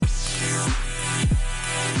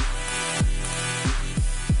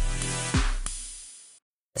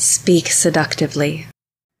Speak seductively.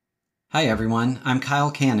 Hi everyone, I'm Kyle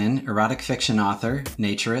Cannon, erotic fiction author,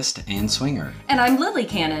 naturist, and swinger. And I'm Lily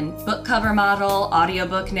Cannon, book cover model,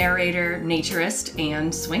 audiobook narrator, naturist,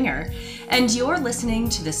 and swinger. And you're listening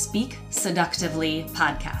to the Speak Seductively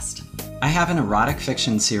podcast. I have an erotic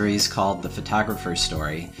fiction series called The Photographer's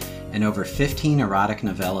Story and over 15 erotic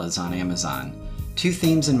novellas on Amazon. Two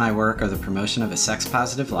themes in my work are the promotion of a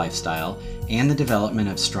sex-positive lifestyle and the development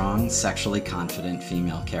of strong, sexually confident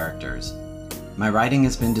female characters. My writing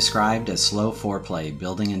has been described as slow foreplay,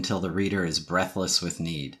 building until the reader is breathless with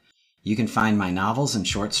need. You can find my novels and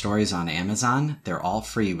short stories on Amazon. They're all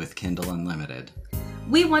free with Kindle Unlimited.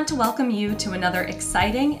 We want to welcome you to another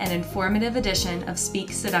exciting and informative edition of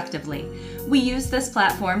Speak Seductively. We use this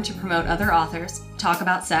platform to promote other authors, talk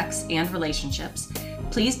about sex and relationships.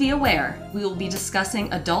 Please be aware, we will be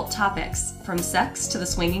discussing adult topics, from sex to the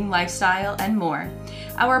swinging lifestyle and more.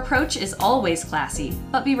 Our approach is always classy,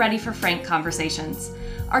 but be ready for frank conversations.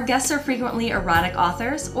 Our guests are frequently erotic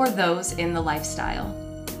authors or those in the lifestyle.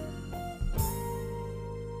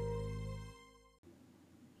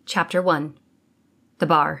 Chapter 1. The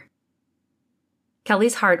Bar.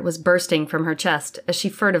 Kelly's heart was bursting from her chest as she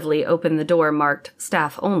furtively opened the door marked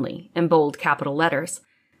Staff Only in bold capital letters.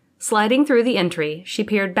 Sliding through the entry, she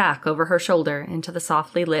peered back over her shoulder into the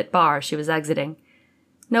softly lit bar she was exiting.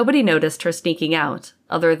 Nobody noticed her sneaking out,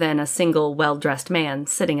 other than a single well-dressed man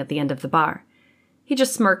sitting at the end of the bar. He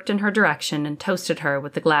just smirked in her direction and toasted her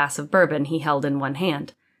with the glass of bourbon he held in one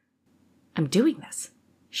hand. I'm doing this.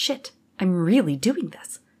 Shit, I'm really doing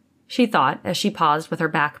this, she thought as she paused with her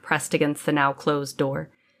back pressed against the now-closed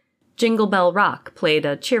door. Jingle Bell Rock played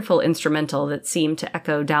a cheerful instrumental that seemed to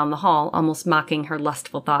echo down the hall, almost mocking her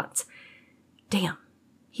lustful thoughts. Damn,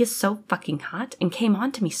 he is so fucking hot and came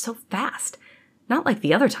on to me so fast. Not like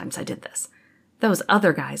the other times I did this. Those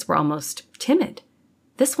other guys were almost timid.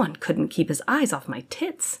 This one couldn't keep his eyes off my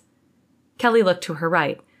tits. Kelly looked to her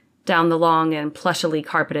right, down the long and plushily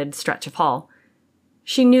carpeted stretch of hall.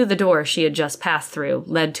 She knew the door she had just passed through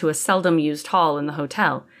led to a seldom-used hall in the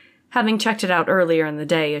hotel, having checked it out earlier in the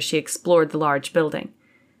day as she explored the large building.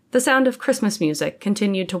 The sound of Christmas music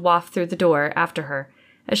continued to waft through the door after her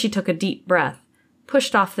as she took a deep breath,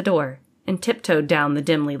 pushed off the door, and tiptoed down the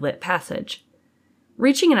dimly lit passage.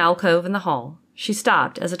 Reaching an alcove in the hall, she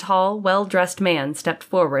stopped as a tall, well-dressed man stepped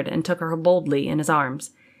forward and took her boldly in his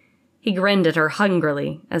arms. He grinned at her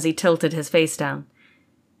hungrily as he tilted his face down.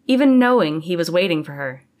 Even knowing he was waiting for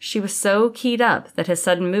her, she was so keyed up that his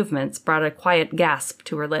sudden movements brought a quiet gasp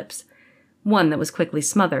to her lips, one that was quickly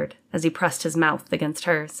smothered as he pressed his mouth against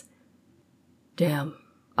hers. Damn,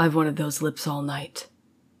 I've wanted those lips all night,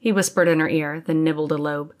 he whispered in her ear, then nibbled a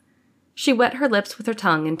lobe. She wet her lips with her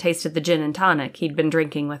tongue and tasted the gin and tonic he'd been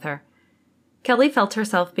drinking with her. Kelly felt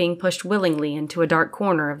herself being pushed willingly into a dark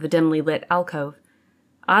corner of the dimly lit alcove.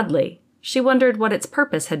 Oddly, she wondered what its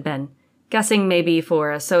purpose had been, guessing maybe for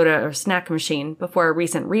a soda or snack machine before a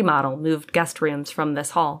recent remodel moved guest rooms from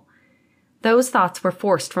this hall. Those thoughts were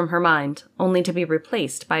forced from her mind, only to be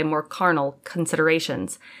replaced by more carnal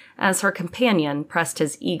considerations, as her companion pressed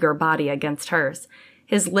his eager body against hers,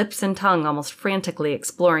 his lips and tongue almost frantically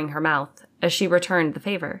exploring her mouth as she returned the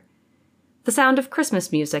favor. The sound of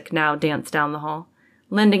Christmas music now danced down the hall,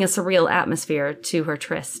 lending a surreal atmosphere to her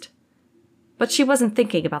tryst. But she wasn't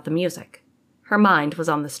thinking about the music. Her mind was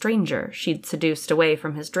on the stranger she'd seduced away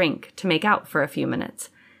from his drink to make out for a few minutes.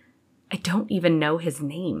 I don't even know his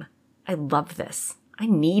name. I love this. I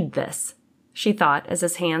need this, she thought as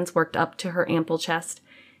his hands worked up to her ample chest.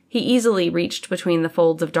 He easily reached between the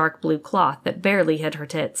folds of dark blue cloth that barely hid her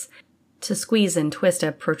tits to squeeze and twist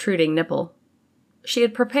a protruding nipple. She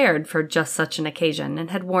had prepared for just such an occasion and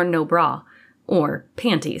had worn no bra, or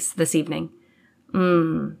panties, this evening.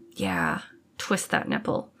 Yeah, twist that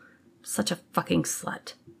nipple. Such a fucking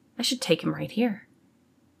slut. I should take him right here.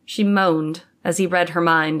 She moaned as he read her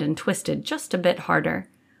mind and twisted just a bit harder.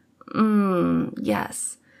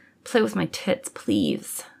 Yes. Play with my tits,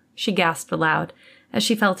 please, she gasped aloud as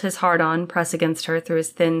she felt his hard-on press against her through his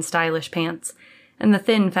thin, stylish pants and the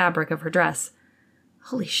thin fabric of her dress.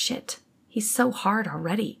 Holy shit, he's so hard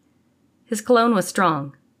already. His cologne was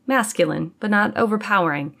strong, masculine, but not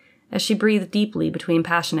overpowering, as she breathed deeply between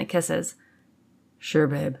passionate kisses. Sure,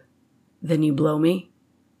 babe. Then you blow me?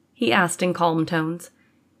 He asked in calm tones,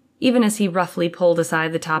 even as he roughly pulled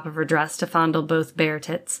aside the top of her dress to fondle both bare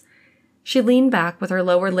tits. She leaned back with her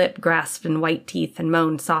lower lip grasped in white teeth and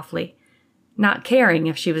moaned softly, not caring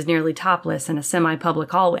if she was nearly topless in a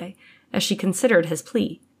semi-public hallway, as she considered his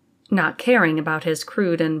plea, not caring about his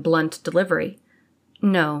crude and blunt delivery.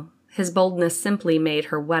 No, his boldness simply made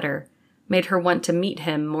her wetter, made her want to meet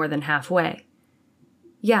him more than halfway.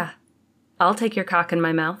 Yeah, I'll take your cock in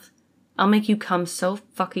my mouth. I'll make you come so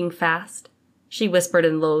fucking fast, she whispered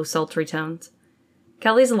in low, sultry tones.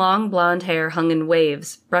 Kelly's long blonde hair hung in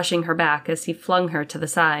waves, brushing her back as he flung her to the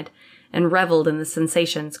side and reveled in the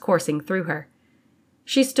sensations coursing through her.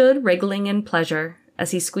 She stood wriggling in pleasure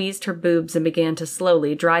as he squeezed her boobs and began to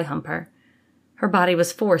slowly dry hump her. Her body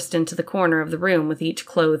was forced into the corner of the room with each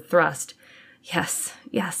clothed thrust. Yes,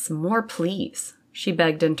 yes, more please, she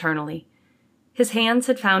begged internally. His hands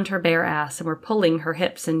had found her bare ass and were pulling her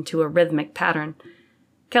hips into a rhythmic pattern.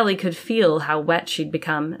 Kelly could feel how wet she'd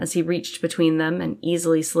become as he reached between them and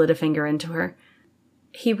easily slid a finger into her.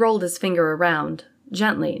 He rolled his finger around,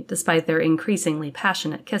 gently, despite their increasingly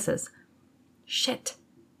passionate kisses. Shit,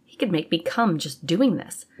 he could make me come just doing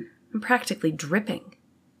this. I'm practically dripping.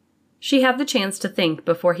 She had the chance to think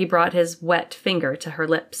before he brought his wet finger to her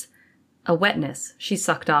lips. A wetness she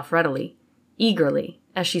sucked off readily, eagerly,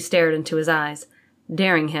 as she stared into his eyes,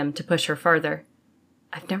 daring him to push her further.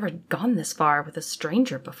 I've never gone this far with a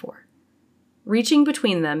stranger before. Reaching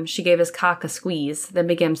between them, she gave his cock a squeeze, then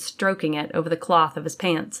began stroking it over the cloth of his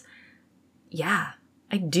pants. Yeah,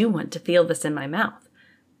 I do want to feel this in my mouth.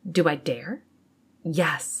 Do I dare?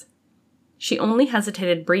 Yes. She only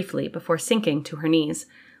hesitated briefly before sinking to her knees,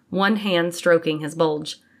 one hand stroking his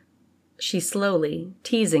bulge. She slowly,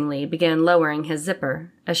 teasingly began lowering his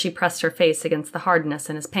zipper as she pressed her face against the hardness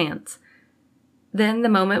in his pants. Then the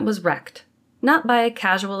moment was wrecked, not by a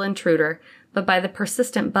casual intruder, but by the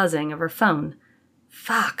persistent buzzing of her phone.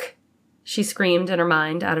 Fuck! She screamed in her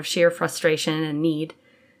mind out of sheer frustration and need.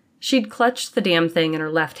 She'd clutched the damn thing in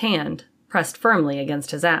her left hand, pressed firmly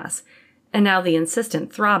against his ass, and now the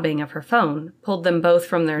insistent throbbing of her phone pulled them both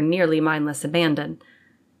from their nearly mindless abandon.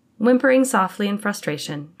 Whimpering softly in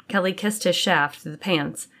frustration, Kelly kissed his shaft through the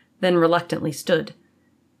pants, then reluctantly stood.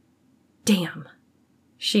 Damn,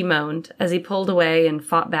 she moaned as he pulled away and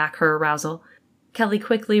fought back her arousal. Kelly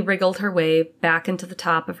quickly wriggled her way back into the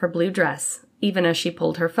top of her blue dress, even as she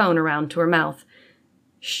pulled her phone around to her mouth.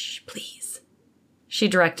 Shh, please, she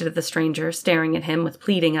directed at the stranger, staring at him with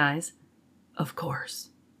pleading eyes. Of course,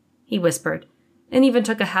 he whispered, and even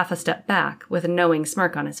took a half a step back with a knowing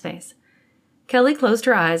smirk on his face. Kelly closed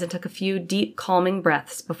her eyes and took a few deep, calming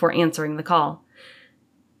breaths before answering the call.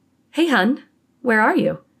 Hey, hun, where are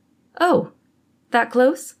you? Oh, that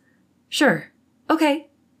close? Sure. Okay,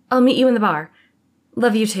 I'll meet you in the bar.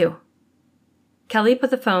 Love you too. Kelly put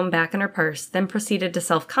the phone back in her purse, then proceeded to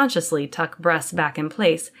self-consciously tuck breasts back in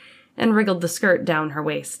place and wriggled the skirt down her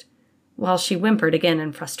waist, while she whimpered again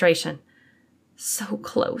in frustration. So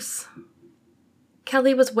close.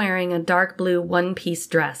 Kelly was wearing a dark blue one-piece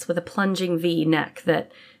dress with a plunging V-neck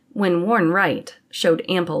that, when worn right, showed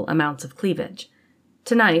ample amounts of cleavage.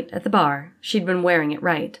 Tonight, at the bar, she'd been wearing it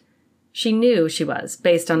right. She knew she was,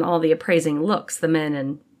 based on all the appraising looks the men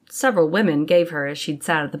and several women gave her as she'd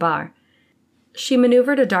sat at the bar. She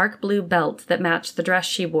maneuvered a dark blue belt that matched the dress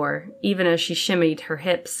she wore, even as she shimmied her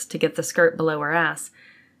hips to get the skirt below her ass.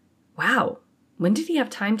 Wow, when did he have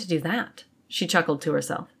time to do that? She chuckled to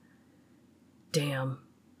herself. Damn,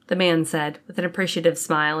 the man said, with an appreciative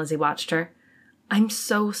smile as he watched her. I'm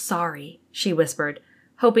so sorry, she whispered,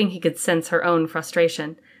 hoping he could sense her own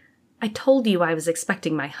frustration. I told you I was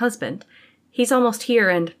expecting my husband. He's almost here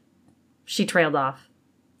and... She trailed off.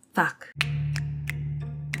 Fuck.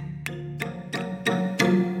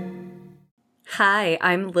 Hi,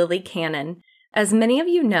 I'm Lily Cannon. As many of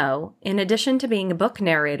you know, in addition to being a book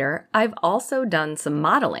narrator, I've also done some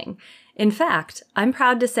modeling. In fact, I'm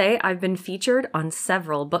proud to say I've been featured on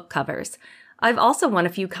several book covers. I've also won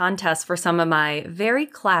a few contests for some of my very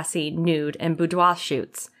classy nude and boudoir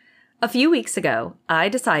shoots. A few weeks ago, I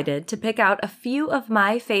decided to pick out a few of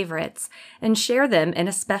my favorites and share them in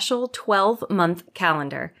a special 12-month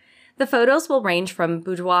calendar. The photos will range from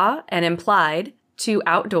boudoir and implied to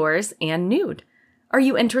outdoors and nude. Are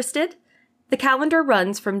you interested? The calendar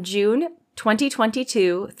runs from June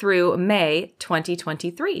 2022 through May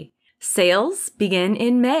 2023. Sales begin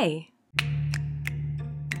in May.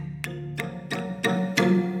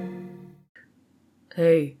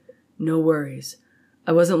 Hey, no worries.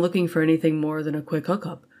 I wasn't looking for anything more than a quick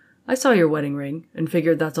hookup. I saw your wedding ring and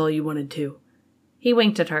figured that's all you wanted too. He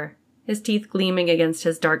winked at her, his teeth gleaming against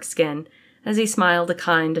his dark skin, as he smiled a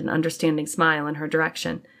kind and understanding smile in her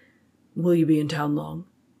direction. Will you be in town long?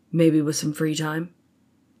 Maybe with some free time?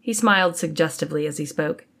 He smiled suggestively as he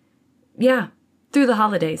spoke. Yeah, through the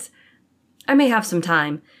holidays. I may have some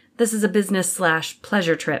time. This is a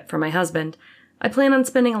business/pleasure trip for my husband. I plan on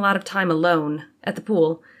spending a lot of time alone, at the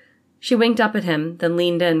pool. She winked up at him, then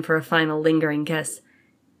leaned in for a final lingering kiss.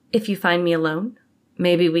 If you find me alone,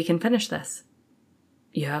 maybe we can finish this.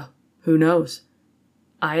 Yeah, who knows?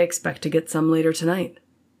 I expect to get some later tonight.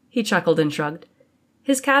 He chuckled and shrugged.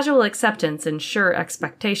 His casual acceptance and sure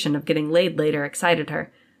expectation of getting laid later excited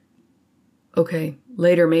her. Okay,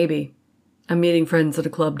 later maybe. I'm meeting friends at a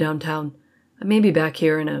club downtown. I may be back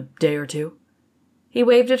here in a day or two. He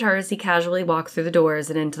waved at her as he casually walked through the doors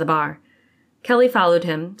and into the bar. Kelly followed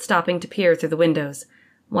him, stopping to peer through the windows,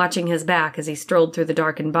 watching his back as he strolled through the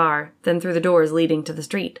darkened bar, then through the doors leading to the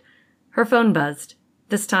street. Her phone buzzed,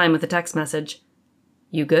 this time with a text message.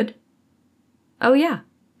 "You good?" "Oh yeah.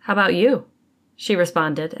 How about you?" she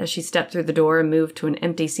responded as she stepped through the door and moved to an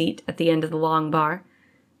empty seat at the end of the long bar.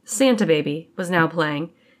 Santa Baby was now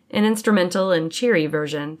playing, an instrumental and cheery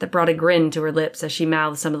version that brought a grin to her lips as she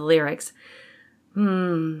mouthed some of the lyrics.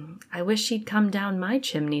 I wish she'd come down my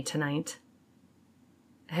chimney tonight.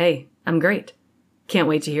 Hey, I'm great. Can't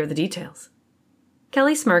wait to hear the details.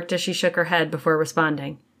 Kelly smirked as she shook her head before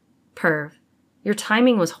responding. Perv, your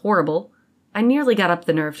timing was horrible. I nearly got up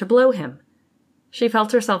the nerve to blow him. She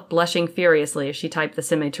felt herself blushing furiously as she typed the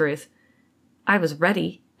semi-truth. I was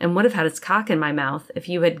ready and would have had his cock in my mouth if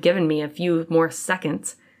you had given me a few more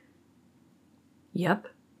seconds. Yep,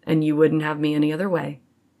 and you wouldn't have me any other way.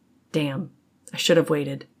 Damn, I should have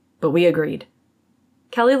waited, but we agreed.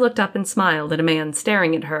 Kelly looked up and smiled at a man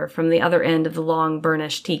staring at her from the other end of the long,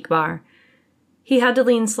 burnished teak bar. He had to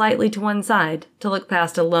lean slightly to one side to look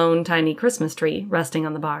past a lone, tiny Christmas tree resting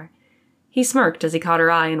on the bar. He smirked as he caught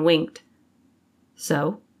her eye and winked.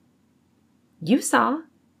 So? You saw.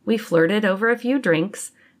 We flirted over a few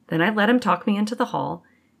drinks, then I let him talk me into the hall.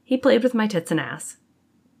 He played with my tits and ass.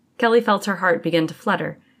 Kelly felt her heart begin to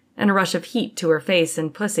flutter, and a rush of heat to her face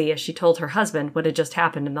and pussy as she told her husband what had just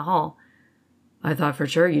happened in the hall. I thought for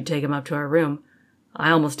sure you'd take him up to our room.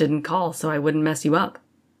 I almost didn't call so I wouldn't mess you up.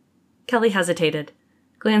 Kelly hesitated,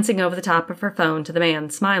 glancing over the top of her phone to the man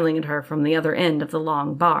smiling at her from the other end of the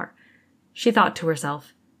long bar. She thought to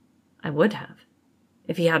herself, I would have.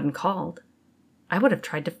 If he hadn't called, I would have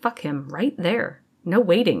tried to fuck him right there, no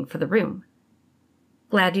waiting for the room.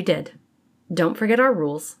 Glad you did. Don't forget our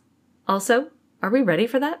rules. Also, are we ready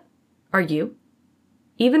for that? Are you?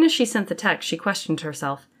 Even as she sent the text, she questioned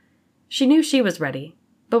herself. She knew she was ready,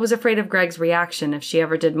 but was afraid of Greg's reaction if she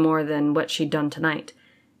ever did more than what she'd done tonight.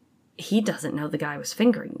 He doesn't know the guy was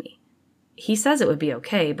fingering me. He says it would be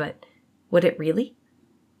okay, but would it really?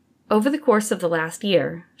 Over the course of the last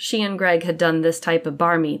year, she and Greg had done this type of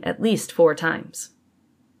bar meet at least 4 times.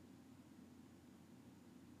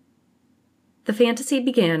 The fantasy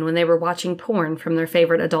began when they were watching porn from their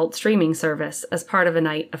favorite adult streaming service as part of a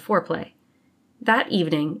night of foreplay. That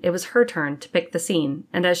evening, it was her turn to pick the scene,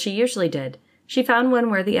 and as she usually did, she found one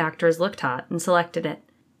where the actors looked hot and selected it.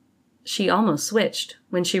 She almost switched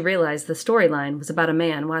when she realized the storyline was about a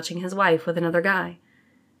man watching his wife with another guy.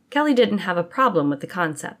 Kelly didn't have a problem with the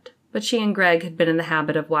concept, but she and Greg had been in the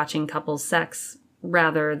habit of watching couples' sex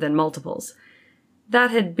rather than multiples.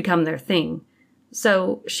 That had become their thing,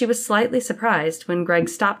 so she was slightly surprised when Greg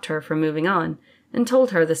stopped her from moving on and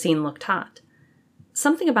told her the scene looked hot.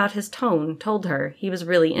 Something about his tone told her he was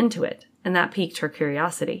really into it, and that piqued her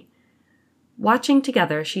curiosity. Watching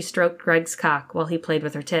together, she stroked Greg's cock while he played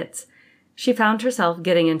with her tits. She found herself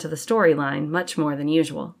getting into the storyline much more than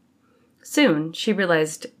usual. Soon, she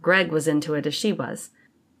realized Greg was into it as she was.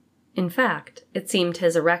 In fact, it seemed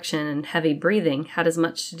his erection and heavy breathing had as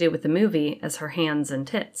much to do with the movie as her hands and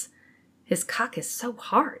tits. His cock is so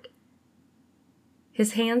hard.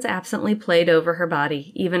 His hands absently played over her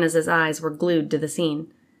body, even as his eyes were glued to the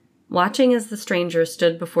scene. Watching as the stranger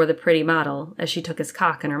stood before the pretty model as she took his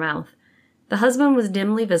cock in her mouth, the husband was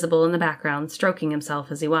dimly visible in the background, stroking himself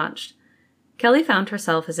as he watched. Kelly found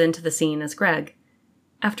herself as into the scene as Greg.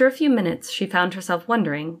 After a few minutes, she found herself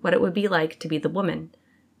wondering what it would be like to be the woman,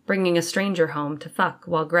 bringing a stranger home to fuck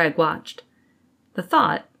while Greg watched. The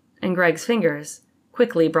thought, and Greg's fingers,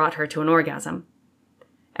 quickly brought her to an orgasm.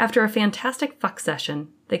 After a fantastic fuck session,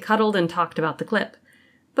 they cuddled and talked about the clip.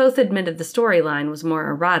 Both admitted the storyline was more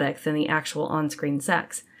erotic than the actual on-screen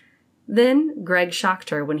sex. Then, Greg shocked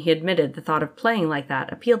her when he admitted the thought of playing like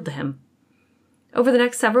that appealed to him. Over the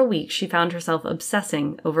next several weeks, she found herself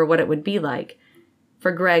obsessing over what it would be like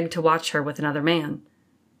for Greg to watch her with another man.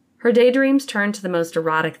 Her daydreams turned to the most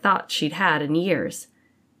erotic thoughts she'd had in years.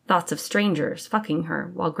 Thoughts of strangers fucking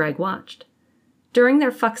her while Greg watched. During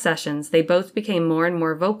their fuck sessions, they both became more and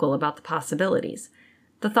more vocal about the possibilities.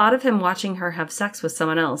 The thought of him watching her have sex with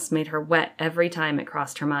someone else made her wet every time it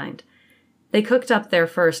crossed her mind. They cooked up their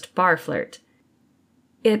first bar flirt.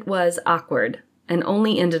 It was awkward, and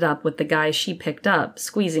only ended up with the guy she picked up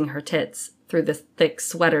squeezing her tits through the thick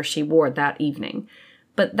sweater she wore that evening.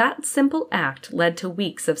 But that simple act led to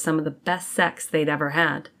weeks of some of the best sex they'd ever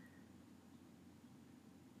had.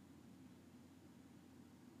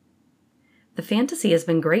 The fantasy has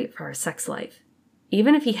been great for our sex life,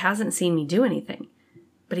 even if he hasn't seen me do anything,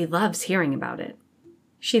 but he loves hearing about it,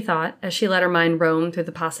 she thought as she let her mind roam through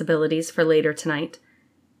the possibilities for later tonight.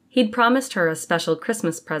 He'd promised her a special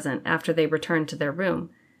Christmas present after they returned to their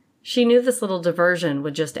room. She knew this little diversion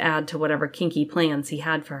would just add to whatever kinky plans he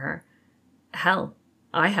had for her. Hell,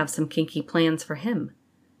 I have some kinky plans for him.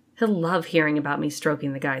 He'll love hearing about me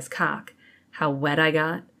stroking the guy's cock, how wet I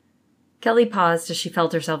got. Kelly paused as she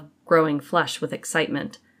felt herself growing flush with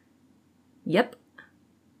excitement. Yep.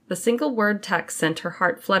 The single word text sent her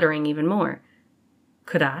heart fluttering even more.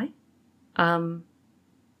 Could I?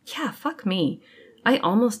 Yeah, fuck me. I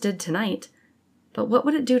almost did tonight. But what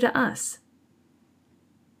would it do to us?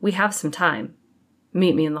 We have some time.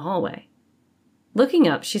 Meet me in the hallway. Looking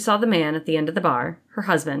up, she saw the man at the end of the bar, her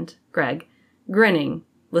husband, Greg, grinning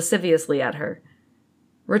lasciviously at her.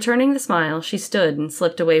 Returning the smile, she stood and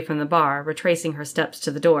slipped away from the bar, retracing her steps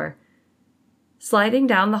to the door. Sliding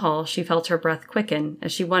down the hall, she felt her breath quicken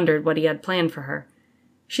as she wondered what he had planned for her.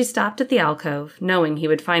 She stopped at the alcove, knowing he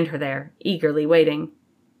would find her there, eagerly waiting.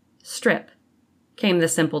 Strip, came the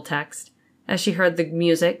simple text, as she heard the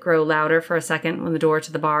music grow louder for a second when the door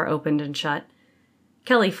to the bar opened and shut.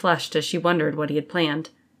 Kelly flushed as she wondered what he had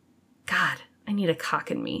planned. God, I need a cock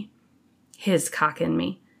in me. His cock in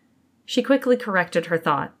me. She quickly corrected her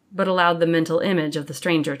thought, but allowed the mental image of the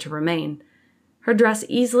stranger to remain. Her dress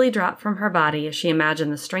easily dropped from her body as she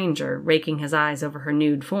imagined the stranger raking his eyes over her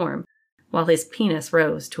nude form, while his penis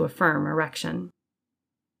rose to a firm erection.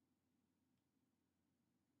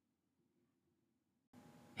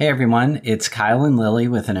 Hey everyone, it's Kyle and Lily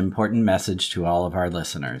with an important message to all of our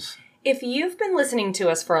listeners. If you've been listening to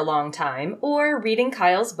us for a long time or reading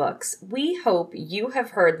Kyle's books, we hope you have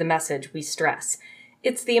heard the message we stress.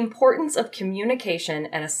 It's the importance of communication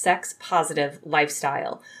and a sex-positive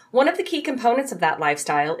lifestyle. One of the key components of that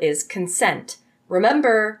lifestyle is consent.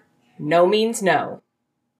 Remember, no means no.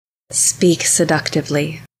 Speak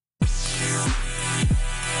seductively.